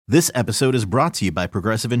This episode is brought to you by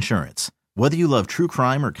Progressive Insurance. Whether you love true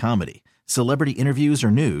crime or comedy, celebrity interviews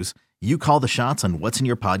or news, you call the shots on what's in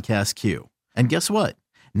your podcast queue. And guess what?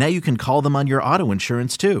 Now you can call them on your auto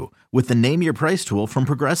insurance too with the Name Your Price tool from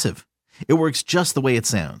Progressive. It works just the way it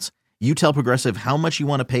sounds. You tell Progressive how much you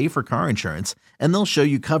want to pay for car insurance, and they'll show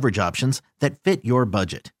you coverage options that fit your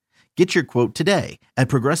budget. Get your quote today at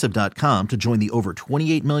Progressive.com to join the over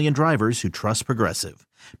 28 million drivers who trust Progressive.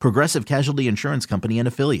 Progressive Casualty Insurance Company and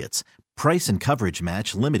Affiliates. Price and coverage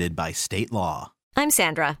match limited by state law. I'm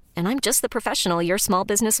Sandra, and I'm just the professional your small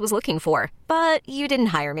business was looking for. But you didn't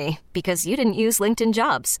hire me because you didn't use LinkedIn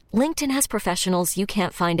Jobs. LinkedIn has professionals you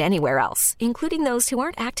can't find anywhere else, including those who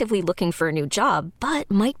aren't actively looking for a new job, but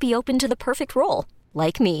might be open to the perfect role,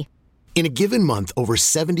 like me. In a given month, over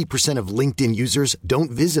 70% of LinkedIn users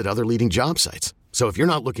don't visit other leading job sites. So if you're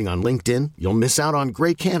not looking on LinkedIn, you'll miss out on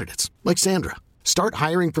great candidates like Sandra. Start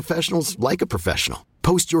hiring professionals like a professional.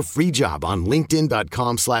 Post your free job on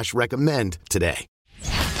linkedin.com/recommend today.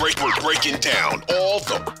 We're breaking down all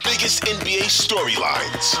the biggest NBA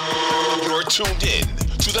storylines. You're tuned in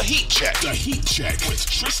to The Heat Check. The Heat Check with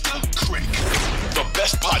Trista Crick. The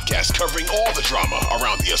best podcast covering all the drama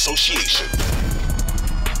around the association.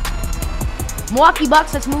 Milwaukee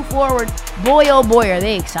Bucks, let's move forward. Boy, oh boy, are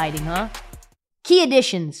they exciting, huh? Key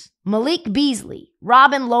additions: Malik Beasley,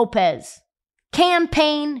 Robin Lopez, Cam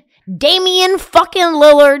Payne, Damian fucking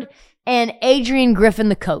Lillard, and Adrian Griffin,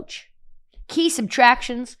 the coach. Key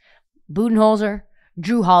subtractions: Budenholzer,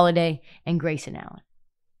 Drew Holiday, and Grayson Allen.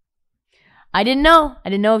 I didn't know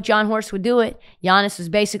if John Horst would do it. Giannis was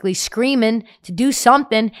basically screaming to do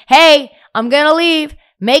something. Hey, I'm gonna leave.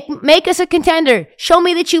 Make us a contender. Show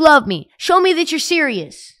me that you love me. Show me that you're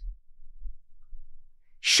serious.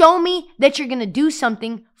 Show me that you're going to do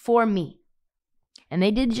something for me. And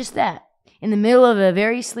they did just that. In the middle of a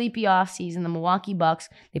very sleepy offseason, the Milwaukee Bucks,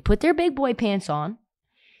 they put their big boy pants on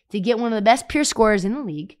to get one of the best pure scorers in the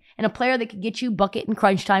league and a player that could get you bucket and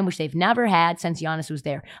crunch time, which they've never had since Giannis was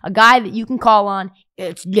there. A guy that you can call on.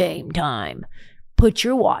 It's Dame time. Put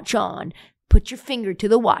your watch on. Put your finger to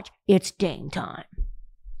the watch. It's Dame time.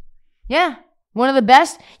 Yeah, one of the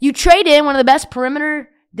best. You trade in one of the best perimeter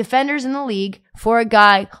defenders in the league for a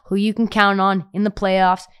guy who you can count on in the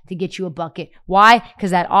playoffs to get you a bucket. Why?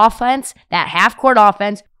 Because that offense, that half-court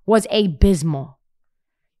offense, was abysmal.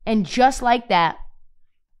 And just like that,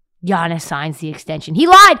 Giannis signs the extension. He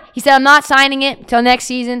lied. He said, I'm not signing it until next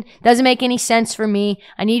season. Doesn't make any sense for me.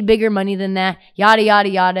 I need bigger money than that. Yada, yada,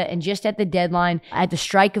 yada. And just at the deadline, at the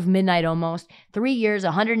strike of midnight almost, 3 years,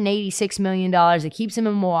 $186 million. It keeps him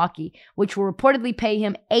in Milwaukee, which will reportedly pay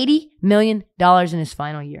him $80 million in his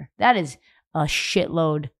final year. That is a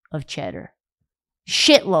shitload of cheddar.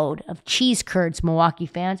 Shitload of cheese curds, Milwaukee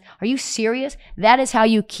fans. Are you serious? That is how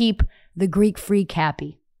you keep the Greek freak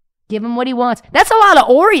happy. Give him what he wants. That's a lot of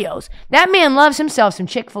Oreos. That man loves himself some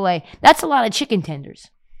Chick-fil-A. That's a lot of chicken tenders.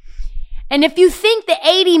 And if you think the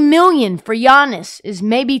 $80 million for Giannis is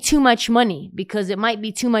maybe too much money, because it might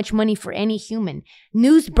be too much money for any human,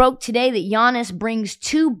 news broke today that Giannis brings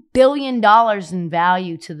 $2 billion in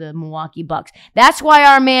value to the Milwaukee Bucks. That's why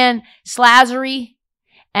our man Slassery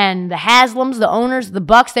and the Haslams, the owners of the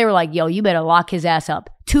Bucks, they were like, yo, you better lock his ass up.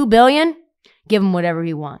 $2 billion? Give him whatever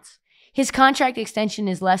he wants. His contract extension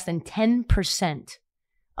is less than 10%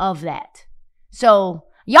 of that. So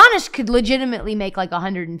Giannis could legitimately make like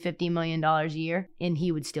 $150 million a year, and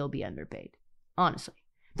he would still be underpaid. Honestly.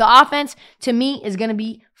 The offense, to me, is going to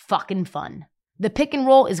be fucking fun. The pick and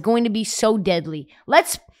roll is going to be so deadly.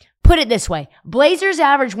 Let's put it this way. Blazers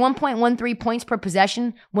averaged 1.13 points per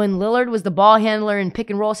possession when Lillard was the ball handler in pick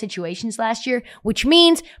and roll situations last year, which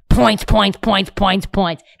means points.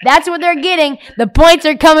 That's what they're getting. The points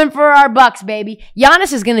are coming for our Bucks, baby.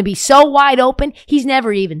 Giannis is going to be so wide open, he's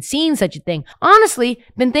never even seen such a thing. Honestly,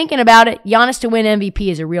 been thinking about it. Giannis to win MVP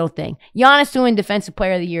is a real thing. Giannis to win Defensive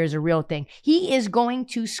Player of the Year is a real thing. He is going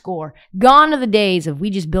to score. Gone are the days of we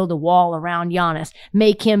just build a wall around Giannis,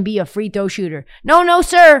 make him be a free throw shooter. No,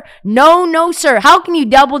 sir. No, sir. How can you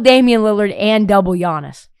double Damian Lillard and double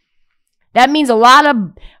Giannis? That means a lot of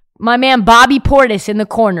my man Bobby Portis in the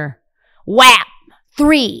corner. Whap.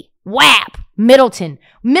 3. Whap. Middleton,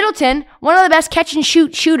 one of the best catch and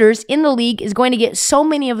shoot shooters in the league, is going to get so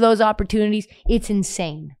many of those opportunities. It's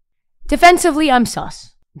insane. Defensively, I'm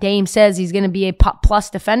sus. Dame says he's going to be a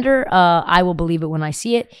plus defender. I will believe it when I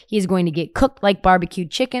see it. He's going to get cooked like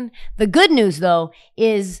barbecued chicken. The good news, though,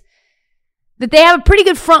 is that they have a pretty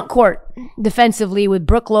good front court defensively with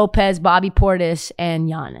Brook Lopez, Bobby Portis, and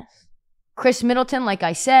Giannis. Chris Middleton, like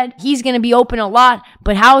I said, he's going to be open a lot,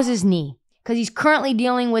 but how's his knee? Because he's currently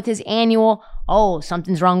dealing with his annual,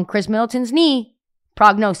 something's wrong with Chris Middleton's knee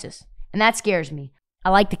prognosis, and that scares me. I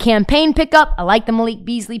like the campaign pickup. I like the Malik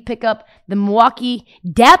Beasley pickup. The Milwaukee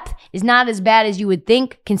depth is not as bad as you would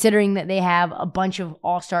think, considering that they have a bunch of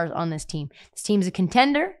all-stars on this team. This team's a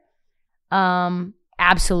contender.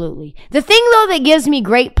 Absolutely. The thing, though, that gives me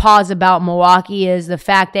great pause about Milwaukee is the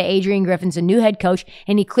fact that Adrian Griffin's a new head coach,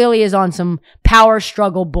 and he clearly is on some power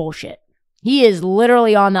struggle bullshit. He is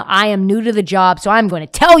literally on the I am new to the job, so I'm going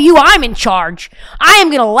to tell you I'm in charge. I am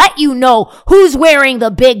going to let you know who's wearing the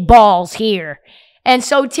big balls here. And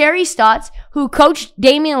so Terry Stotts, who coached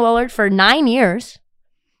Damian Lillard for 9 years,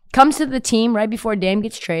 comes to the team right before Dame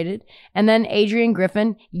gets traded, and then Adrian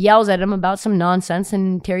Griffin yells at him about some nonsense,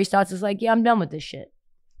 and Terry Stotts is like, yeah, I'm done with this shit.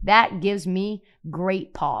 That gives me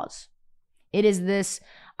great pause. It is this,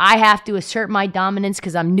 I have to assert my dominance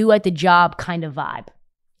because I'm new at the job kind of vibe.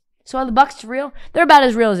 So are the Bucks real? They're about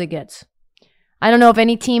as real as it gets. I don't know if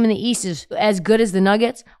any team in the East is as good as the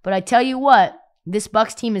Nuggets, but I tell you what, this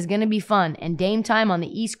Bucks team is going to be fun, and Dame time on the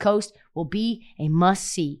East Coast will be a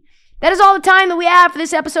must-see. That is all the time that we have for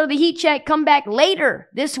this episode of The Heat Check. Come back later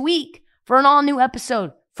this week for an all-new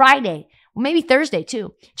episode, Friday, well, maybe Thursday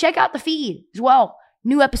too. Check out the feed as well.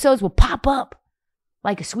 New episodes will pop up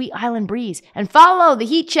like a sweet island breeze. And follow The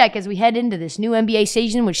Heat Check as we head into this new NBA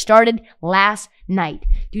season, which started last night.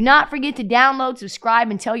 Do not forget to download, subscribe,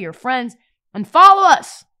 and tell your friends. And follow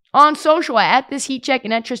us on social at This Heat Check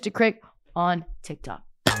and at Trista Crick on TikTok.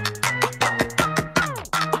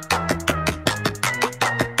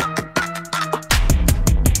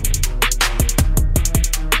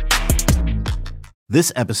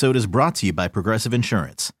 This episode is brought to you by Progressive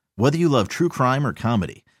Insurance. Whether you love true crime or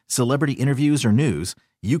comedy, celebrity interviews or news,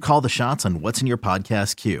 you call the shots on what's in your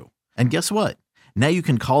podcast queue. And guess what? Now you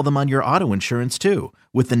can call them on your auto insurance too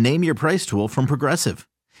with the Name Your Price tool from Progressive.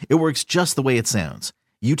 It works just the way it sounds.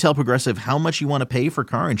 You tell Progressive how much you want to pay for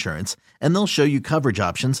car insurance, and they'll show you coverage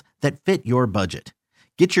options that fit your budget.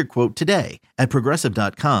 Get your quote today at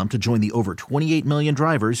Progressive.com to join the over 28 million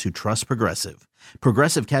drivers who trust Progressive.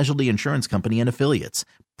 Progressive Casualty Insurance Company and Affiliates.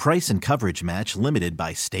 Price and coverage match limited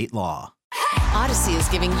by state law. Odyssey is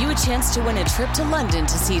giving you a chance to win a trip to London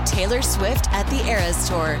to see Taylor Swift at the Eras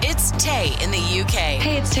Tour. It's Tay in the UK.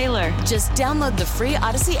 Hey, it's Taylor. Just download the free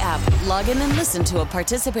Odyssey app, log in and listen to a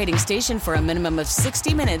participating station for a minimum of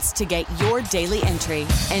 60 minutes to get your daily entry.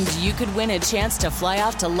 And you could win a chance to fly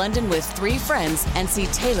off to London with 3 friends and see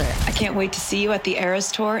Taylor. I can't wait to see you at the Eras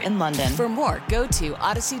Tour in London. For more, go to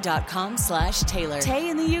odyssey.com/Taylor. Tay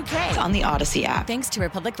in the UK. It's on the Odyssey app. Thanks to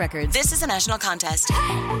Republic Records. This is a national contest.